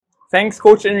Thanks,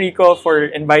 Coach Enrico, for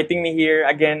inviting me here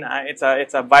again. It's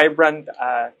a vibrant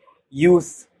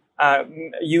youth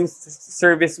youth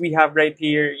service we have right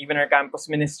here, even our campus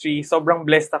ministry. Sobrang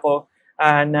blessed ako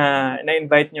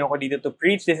na-invite niyo ako dito to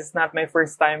preach. This is not my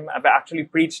first time. I've actually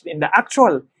preached in the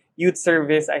actual youth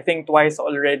service, I think twice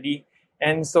already.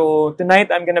 And so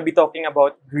tonight I'm gonna be talking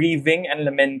about grieving and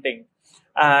lamenting.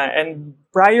 And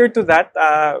prior to that,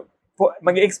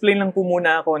 mag-explain lang po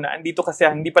muna ako na andito kasi,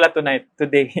 hindi pala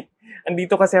today.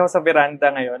 Andito kasi ako sa veranda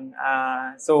ngayon.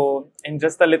 So, in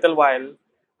just a little while,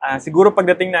 siguro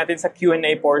pagdating natin sa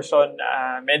Q&A portion,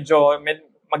 medyo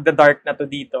magda-dark na to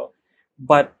dito.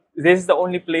 But this is the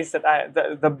only place that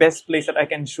the best place that I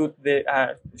can shoot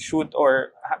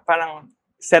or parang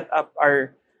set up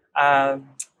our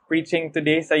preaching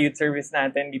today sa youth service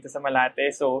natin dito sa Malate.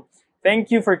 So,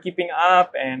 thank you for keeping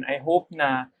up, and I hope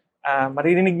na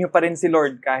maririnig nyo pa rin si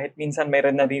Lord kahit minsan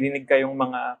mayroon naririnig kayong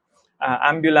mga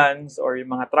ambulance or yung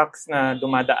mga trucks na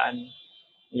dumadaan.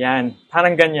 Yan,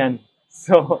 parang ganyan.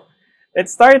 So,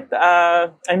 let's start.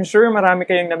 I'm sure marami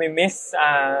kayong namimiss.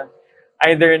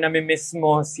 Either namimiss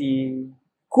mo si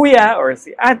kuya or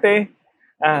si ate.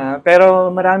 Pero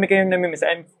marami kayong namimiss.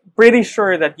 I'm pretty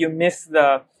sure that you miss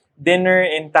the dinner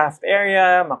in Taft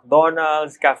area,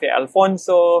 McDonald's, Cafe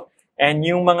Alfonso, and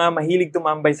yung mga mahilig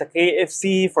tumambay sa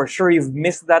KFC, for sure you've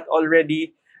missed that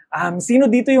already. Sino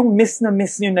dito yung miss nyo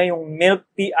na yung milk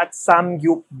tea at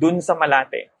samgyup dun sa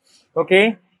Malate?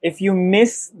 Okay? If you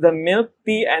miss the milk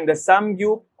tea and the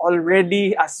samgyup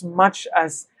already as much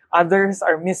as others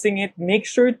are missing it, make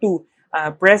sure to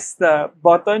press the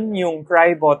button, yung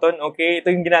cry button, okay?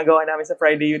 Ito yung ginagawa namin sa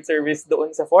Friday Youth Service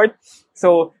doon sa Fort.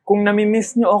 So, kung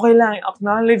namimiss nyo, okay lang,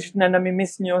 acknowledge na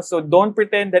namimiss nyo. So, don't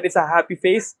pretend that it's a happy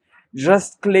face.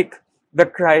 Just click the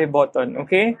cry button,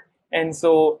 okay? And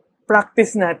so,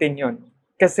 practice natin yon.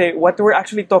 Kasi what we're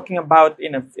actually talking about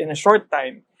in a short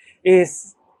time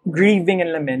is grieving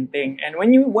and lamenting. And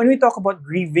when we talk about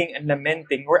grieving and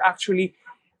lamenting, we're actually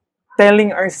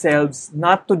telling ourselves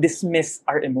not to dismiss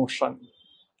our emotion.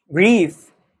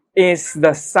 Grief is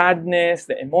the sadness,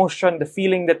 the emotion, the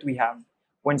feeling that we have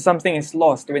when something is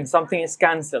lost, when something is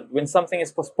canceled, when something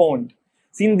is postponed.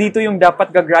 Sin dito yung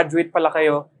dapat gagraduate pala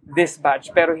kayo this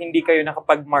batch pero hindi kayo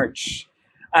nakapag-march.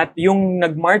 At yung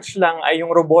nag-march lang ay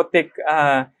yung robotic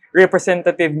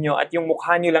representative nyo at yung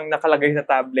mukha nyo lang nakalagay sa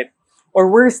tablet.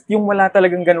 Or worst, yung wala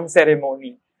talagang ganong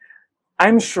ceremony.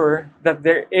 I'm sure that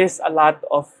there is a lot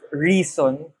of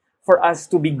reason for us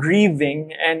to be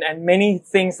grieving and many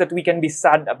things that we can be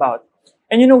sad about.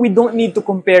 And we don't need to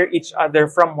compare each other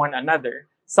from one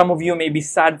another. Some of you may be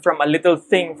sad from a little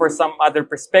thing for some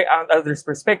other's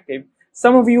perspective.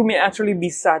 Some of you may actually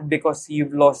be sad because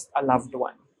you've lost a loved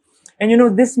one. And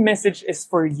this message is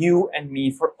for you and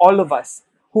me, for all of us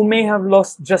who may have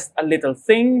lost just a little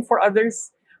thing for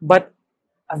others, but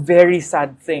a very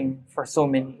sad thing for so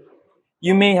many.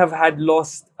 You may have had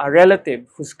lost a relative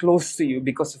who's close to you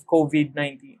because of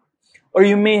COVID-19. Or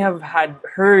you may have had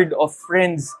heard of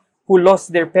friends who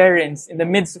lost their parents in the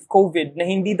midst of COVID na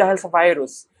hindi dahil sa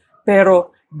virus,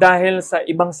 pero dahil sa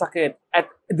ibang sakit.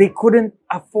 At they couldn't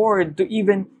afford to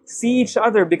even see each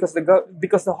other because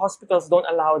the hospitals don't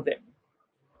allow them.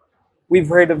 We've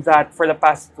heard of that for the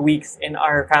past weeks in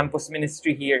our campus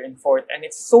ministry here in Fort. And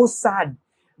it's so sad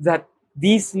that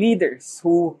these leaders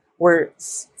who were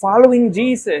following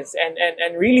Jesus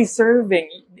and really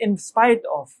serving in spite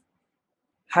of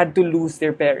had to lose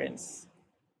their parents.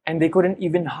 And they couldn't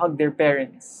even hug their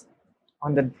parents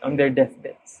on their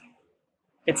deathbeds.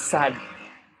 It's sad.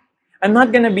 I'm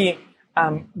not gonna be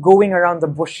going around the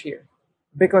bush here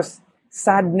because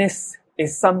sadness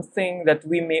is something that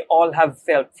we may all have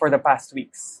felt for the past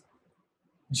weeks.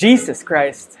 Jesus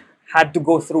Christ had to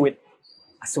go through it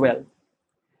as well.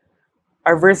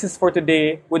 Our verses for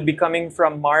today would be coming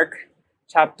from Mark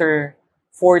chapter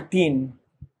 14,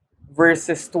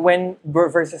 verses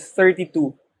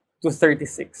 32 to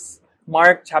 36.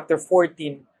 Mark chapter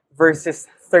 14, verses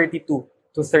 32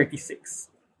 to 36.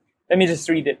 Let me just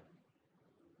read it.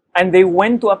 And they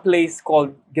went to a place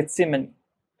called Gethsemane.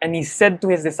 And he said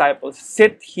to his disciples,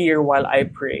 "Sit here while I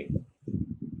pray."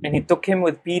 And he took him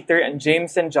with Peter and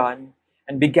James and John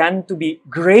and began to be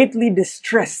greatly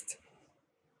distressed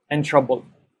and troubled.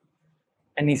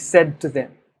 And he said to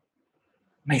them,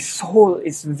 "My soul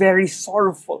is very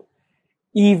sorrowful,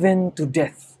 even to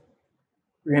death.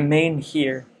 Remain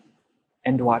here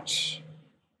and watch."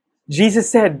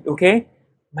 Jesus said, okay,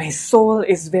 "My soul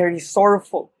is very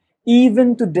sorrowful,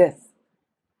 even to death.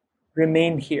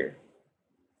 Remain here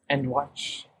and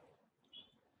watch."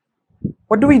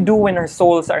 What do we do when our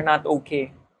souls are not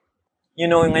okay?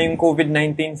 Ngayong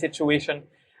COVID-19 situation,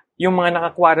 yung mga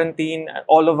naka-quarantine,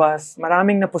 all of us,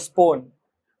 maraming na-postpone,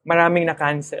 maraming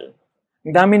na-cancel.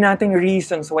 Ang dami nating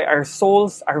reasons why our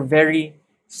souls are very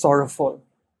sorrowful.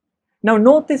 Now,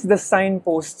 notice the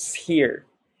signposts here.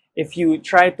 If you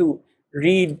try to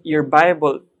read your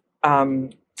Bible, yung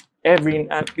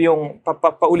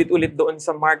paulit-ulit doon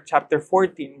sa Mark chapter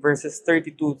 14, verses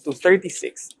 32 to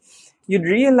 36, you'd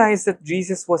realize that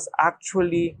Jesus was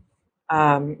actually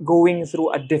going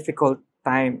through a difficult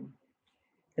time.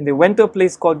 And they went to a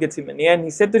place called Gethsemane, and he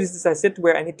said to his disciples, "Sit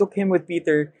where," and he took him with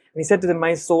Peter, and he said to them,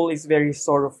 "My soul is very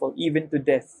sorrowful, even to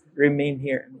death. Remain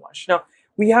here and watch." Now,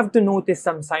 we have to notice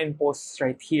some signposts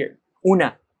right here.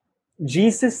 Una,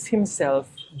 Jesus himself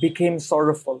became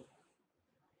sorrowful.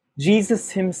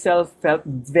 Jesus himself felt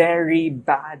very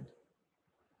bad.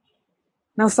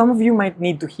 Now, some of you might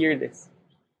need to hear this.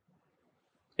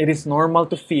 It is normal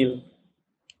to feel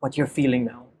what you're feeling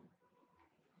now.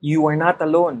 You are not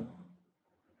alone.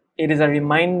 It is a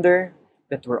reminder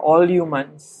that we're all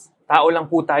humans. Tao lang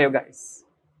po tayo, guys.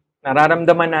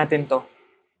 Nararamdaman natin to.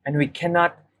 And we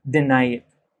cannot deny it.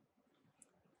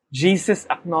 Jesus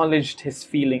acknowledged his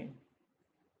feeling.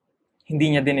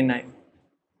 Hindi niya dineny.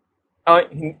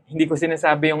 Hindi ko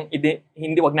sinasabi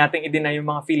wag nating i-deny yung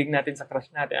mga feeling natin sa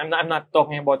crush natin. I'm not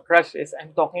talking about crushes.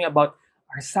 I'm talking about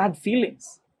our sad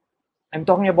feelings. I'm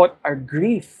talking about our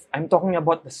grief. I'm talking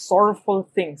about the sorrowful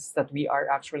things that we are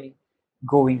actually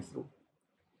going through.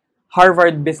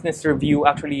 Harvard Business Review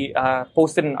actually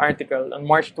posted an article on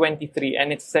March 23, and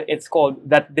it's called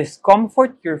 "That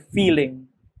Discomfort You're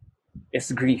Feeling is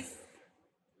Grief."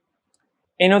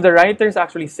 The writers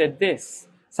actually said this.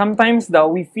 Sometimes though,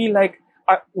 we feel like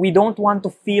we don't want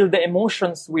to feel the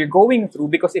emotions we're going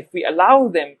through because if we allow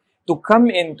them to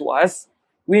come into us,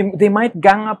 they might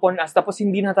gang up on us tapos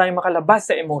hindi na tayo makalabas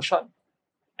sa emotion.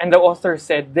 And the author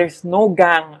said, there's no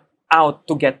gang out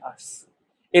to get us.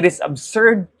 It is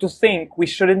absurd to think we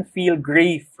shouldn't feel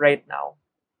grief right now.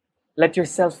 Let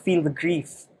yourself feel the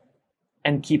grief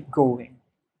and keep going.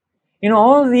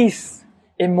 All these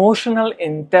emotional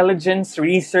intelligence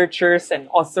researchers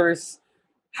and authors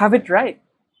have it right.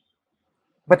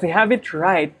 But they have it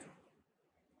right.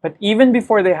 But even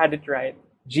before they had it right,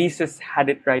 Jesus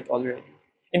had it right already.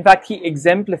 In fact, he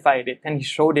exemplified it and he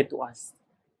showed it to us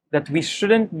that we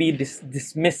shouldn't be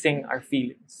dismissing our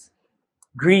feelings.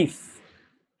 Grief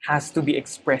has to be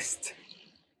expressed.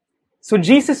 So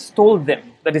Jesus told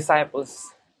them, the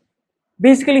disciples,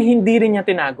 basically hindi rin niya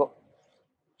tinago.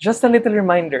 Just a little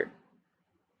reminder,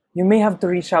 you may have to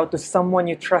reach out to someone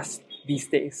you trust these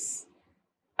days.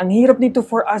 Ang hirap nito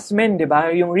for us men, di ba?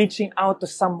 Yung reaching out to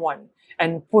someone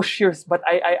and but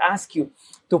I ask you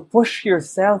to push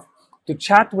yourself to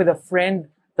chat with a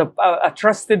friend, a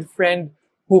trusted friend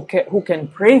who can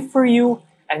pray for you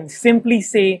and simply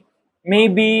say,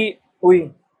 maybe,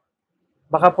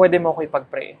 baka pwede mo ko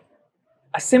ipag-pray.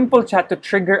 A simple chat to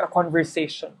trigger a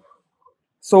conversation.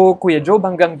 So, Kuya Job,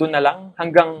 hanggang doon na lang?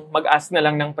 Hanggang mag-ask na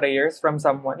lang ng prayers from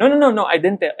someone? No, I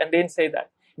didn't say that.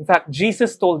 In fact,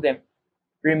 Jesus told them,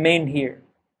 remain here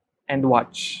and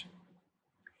watch.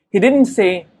 He didn't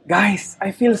say, guys,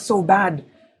 I feel so bad.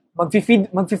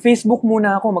 Mag-Facebook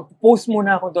muna ako, mag-post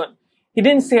muna ako doon. He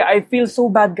didn't say, I feel so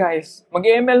bad, guys.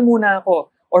 Mag-ML muna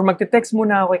ako or mag-text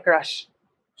muna ako kay crush.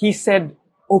 He said,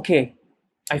 okay,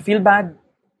 I feel bad.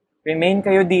 Remain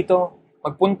kayo dito.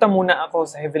 Magpunta muna ako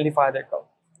sa Heavenly Father ko.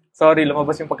 Sorry,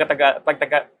 lumabas yung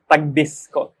pagtagbis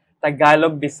ko.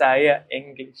 Tagalog, Bisaya,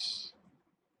 English.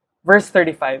 Verse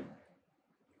 35.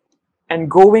 And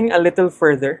going a little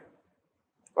farther,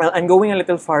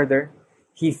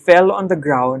 he fell on the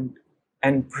ground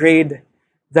and prayed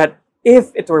that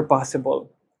if it were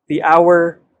possible, the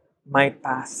hour might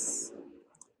pass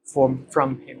from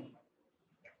him.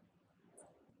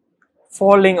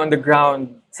 Falling on the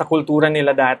ground sa kultura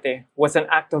nila dati was an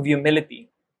act of humility.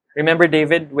 Remember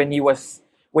David when he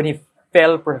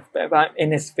fell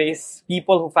in his face,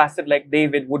 people who fasted like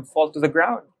David would fall to the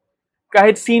ground.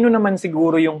 Kahit sino naman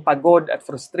siguro yung pagod at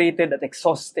frustrated at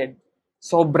exhausted,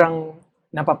 sobrang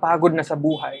napapagod na sa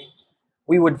buhay,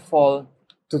 we would fall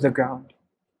to the ground.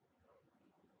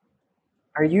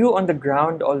 Are you on the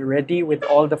ground already with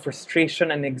all the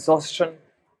frustration and exhaustion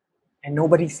and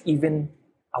nobody's even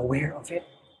aware of it?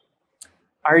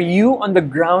 Are you on the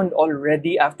ground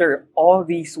already after all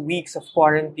these weeks of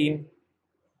quarantine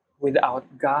without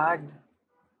God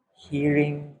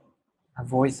hearing a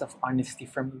voice of honesty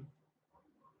from you?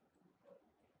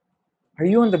 Are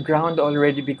you on the ground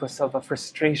already because of a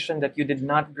frustration that you did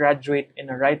not graduate in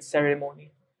a right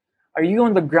ceremony? Are you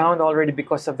on the ground already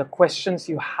because of the questions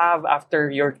you have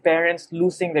after your parents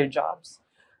losing their jobs?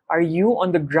 Are you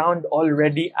on the ground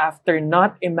already after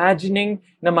not imagining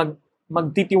na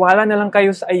magtitiwala na lang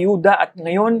kayo sa ayuda at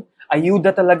ngayon,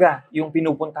 ayuda talaga yung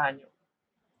pinupuntahan nyo?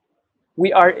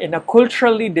 We are in a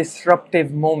culturally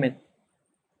disruptive moment.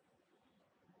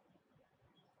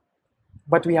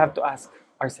 But we have to ask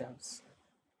ourselves,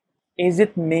 is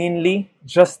it mainly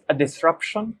just a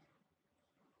disruption?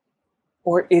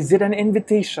 Or is it an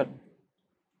invitation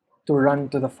to run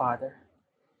to the Father?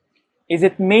 Is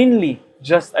it mainly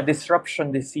just a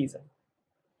disruption this season?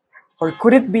 Or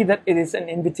could it be that it is an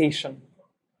invitation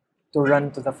to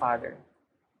run to the Father?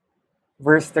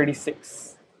 Verse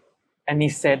 36, and he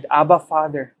said, Abba,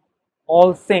 Father,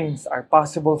 all things are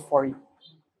possible for you.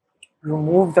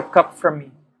 Remove the cup from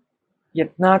me,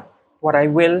 yet not what I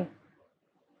will,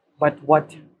 but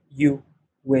what you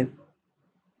will.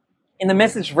 In the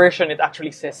Message version, it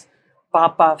actually says,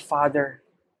 Papa, Father,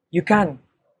 you can,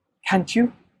 can't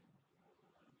you?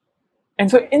 And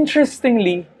so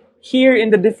interestingly, here in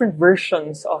the different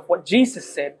versions of what Jesus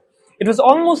said, it was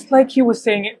almost like he was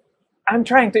saying, I'm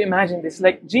trying to imagine this,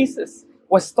 like Jesus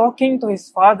was talking to his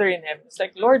Father in heaven. It's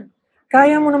like, Lord,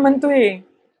 kaya mo naman to eh.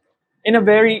 In a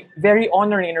very, very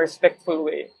honoring and respectful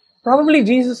way. Probably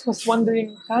Jesus was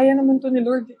wondering, kaya naman to ni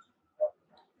Lord.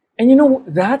 And you know,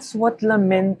 that's what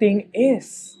lamenting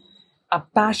is. A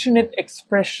passionate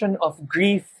expression of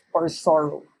grief or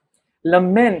sorrow.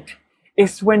 Lament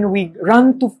is when we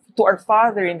run to our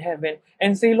Father in heaven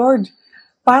and say, Lord,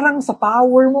 parang sa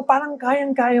power mo, parang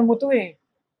kayang-kaya mo to eh.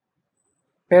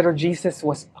 Pero Jesus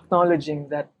was acknowledging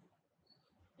that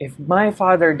if my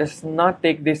Father does not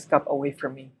take this cup away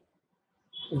from me,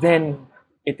 then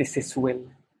it is His will.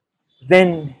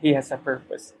 Then He has a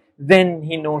purpose. Then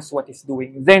He knows what He's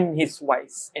doing. Then He's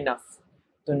wise enough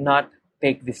to not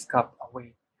take this cup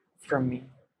away from me.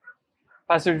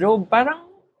 Pastor Job, parang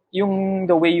yung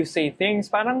the way you say things,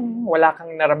 parang wala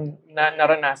kang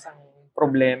naranasang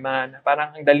problema, na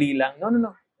parang ang dali lang.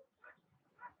 No.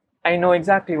 I know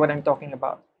exactly what I'm talking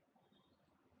about.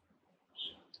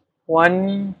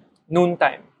 One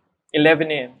noontime, 11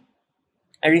 a.m.,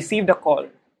 I received a call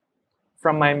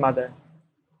from my mother.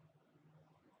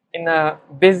 In a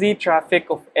busy traffic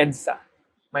of EDSA,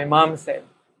 my mom said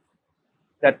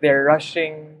that they're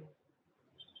rushing.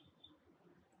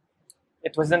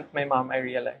 It wasn't my mom, I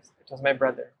realized. It was my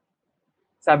brother.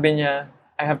 Sabi niya,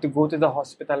 I have to go to the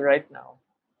hospital right now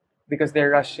because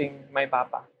they're rushing my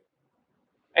papa.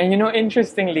 And you know,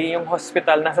 interestingly, yung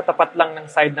hospital nasa tapat lang ng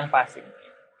side ng Pasig.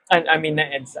 Ng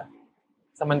EDSA,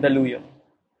 sa Mandaluyong.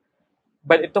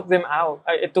 But it took them,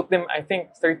 I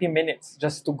think, 30 minutes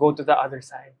just to go to the other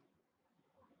side.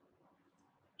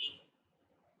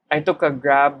 I took a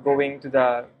Grab going to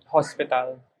the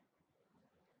hospital.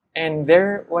 And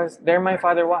there my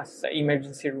father was, sa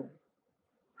emergency room.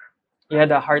 He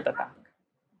had a heart attack.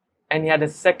 And he had a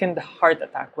second heart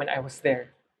attack when I was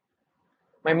there.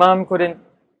 My mom couldn't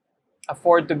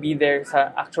afford to be there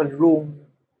sa actual room.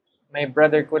 My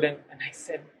brother couldn't. And I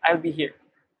said, I'll be here.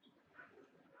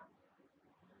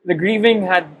 The grieving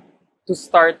had to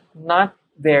start not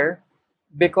there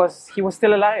because he was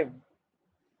still alive.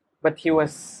 But he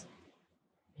was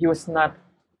not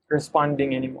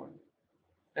responding anymore.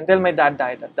 Until my dad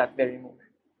died at that very moment.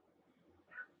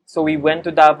 So we went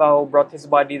to Davao, brought his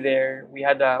body there. We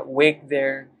had a wake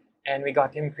there, and we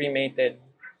got him cremated.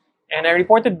 And I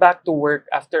reported back to work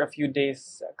after a few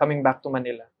days coming back to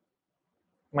Manila.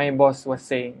 My boss was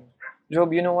saying,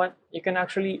 Job, you know what? You can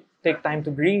actually take time to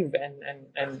grieve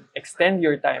and extend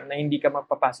your time na hindi ka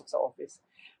magpapasok sa office.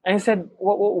 And I said,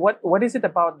 what is it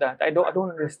about that? I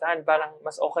don't understand. Parang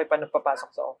mas okay pa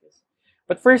nagpapasok sa office.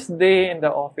 But first day in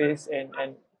the office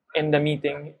and in the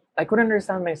meeting, I couldn't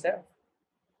understand myself.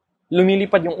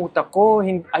 Lumilipad yung utak ko.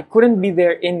 I couldn't be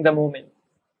there in the moment.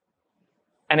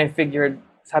 And I figured,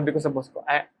 sabi ko sa boss ko,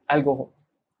 I'll go home.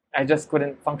 I just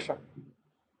couldn't function.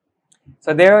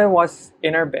 So there I was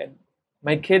in our bed.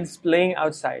 My kids playing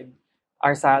outside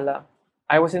our sala.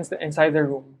 I was inside the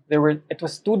room. It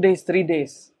was 2 days, 3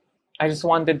 days. I just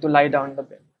wanted to lie down in the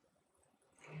bed.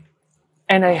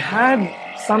 And I had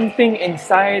something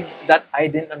inside that I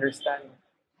didn't understand.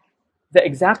 The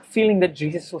exact feeling that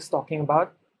Jesus was talking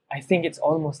about, I think it's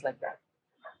almost like that.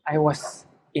 I was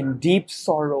in deep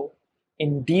sorrow,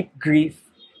 in deep grief,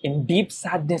 in deep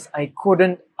sadness I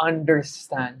couldn't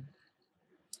understand.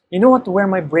 You know what? Where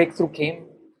my breakthrough came?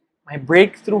 My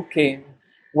breakthrough came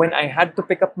when I had to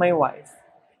pick up my wife.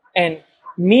 And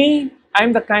me,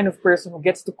 I'm the kind of person who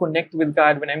gets to connect with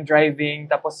God when I'm driving,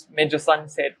 tapos medyo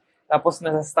sunset, tapos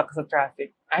nasa-stuck sa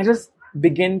traffic. I just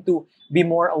begin to be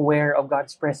more aware of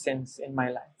God's presence in my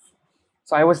life.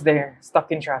 So I was there,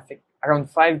 stuck in traffic, around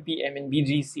 5 p.m. in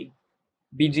BGC.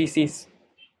 BGC's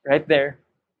right there.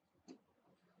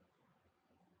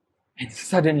 And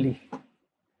suddenly,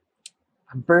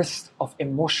 a burst of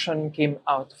emotion came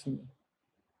out of me.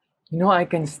 You know, I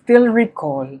can still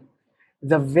recall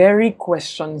the very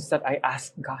questions that I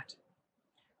asked God.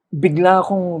 Bigla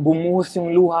akong bumuhos yung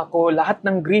luha ko, lahat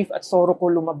ng grief at sorrow ko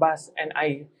lumabas, and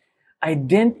I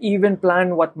didn't even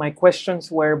plan what my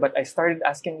questions were, but I started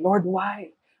asking, Lord,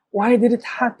 why? Why did it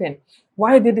happen?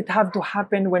 Why did it have to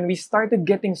happen when we started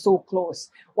getting so close?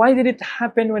 Why did it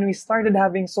happen when we started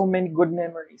having so many good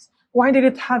memories? Why did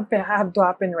it have to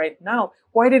happen right now?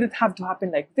 Why did it have to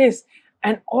happen like this?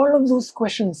 And all of those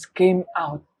questions came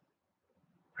out,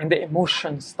 and the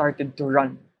emotions started to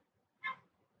run.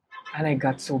 And I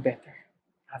got so better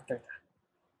after that.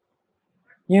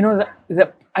 You know,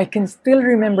 I can still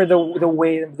remember the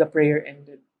way the prayer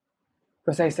ended.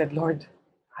 Because I said, Lord,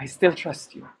 I still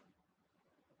trust you.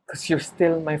 Because you're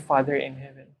still my Father in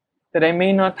heaven. That I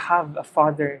may not have a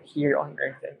Father here on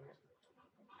earth anymore.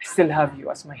 I still have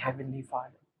you as my Heavenly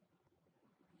Father.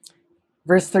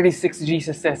 Verse 36,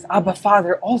 Jesus says, Abba,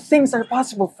 Father, all things are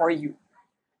possible for you.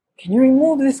 Can you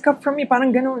remove this cup from me?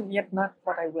 Parang ganon. Yet not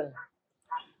what I will,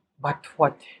 but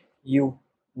what you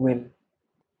will.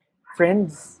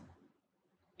 Friends,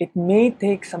 it may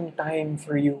take some time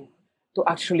for you to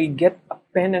actually get a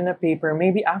pen and a paper,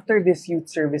 maybe after this youth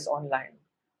service online,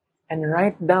 and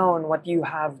write down what you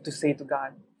have to say to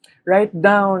God. Write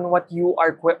down what you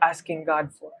are asking God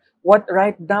for.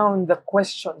 Write down the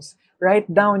questions.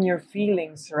 Write down your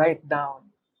feelings. Write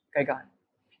down kay God.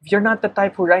 If you're not the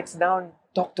type who writes down,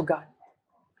 talk to God.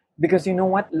 Because you know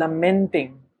what?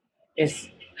 Lamenting is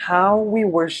how we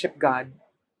worship God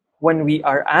when we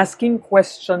are asking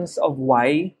questions of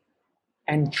why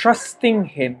and trusting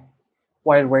Him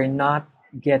while we're not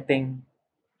getting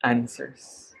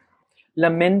answers.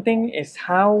 Lamenting is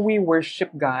how we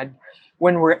worship God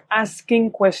when we're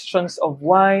asking questions of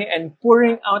why and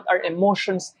pouring out our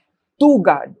emotions to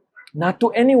God, not to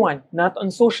anyone, not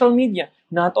on social media,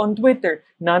 not on Twitter,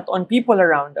 not on people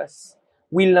around us.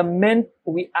 We lament,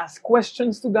 we ask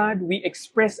questions to God, we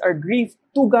express our grief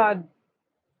to God.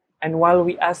 And while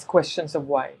we ask questions of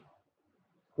why,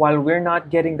 while we're not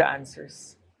getting the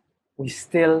answers, we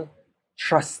still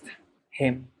trust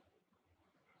Him.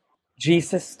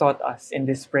 Jesus taught us in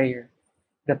this prayer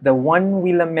that the one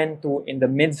we lament to in the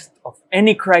midst of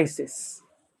any crisis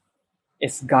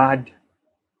is God,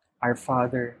 our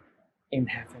Father in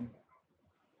heaven.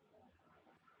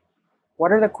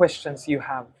 What are the questions you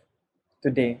have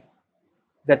today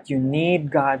that you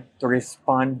need God to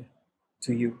respond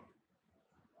to you?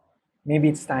 Maybe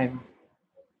it's time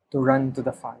to run to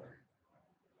the Father.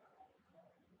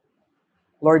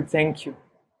 Lord, thank you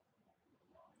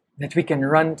that we can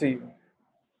run to you.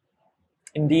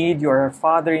 Indeed, you are our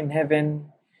Father in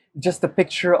heaven, just a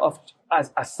picture of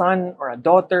a son or a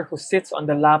daughter who sits on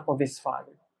the lap of his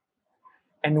father.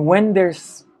 And when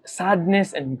there's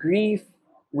sadness and grief,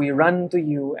 we run to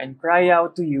you and cry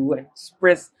out to you and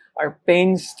express our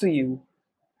pains to you,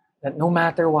 that no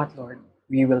matter what, Lord,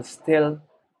 we will still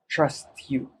trust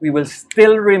you. We will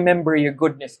still remember your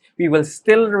goodness. We will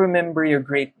still remember your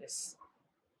greatness.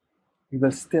 We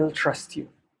will still trust you.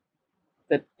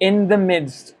 That in the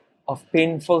midst of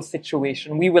painful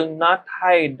situation, we will not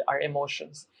hide our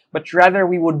emotions, but rather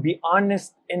we would be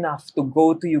honest enough to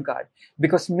go to you, God.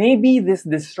 Because maybe this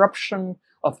disruption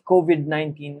of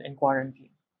COVID-19 and quarantine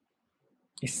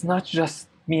is not just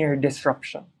mere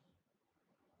disruption,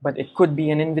 but it could be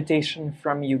an invitation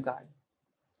from you, God,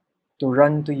 to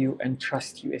run to you and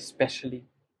trust you, especially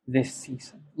this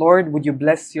season. Lord, would you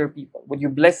bless your people? Would you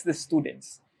bless the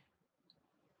students?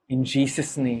 In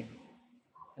Jesus' name.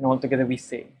 And all together we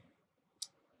say,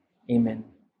 Amen.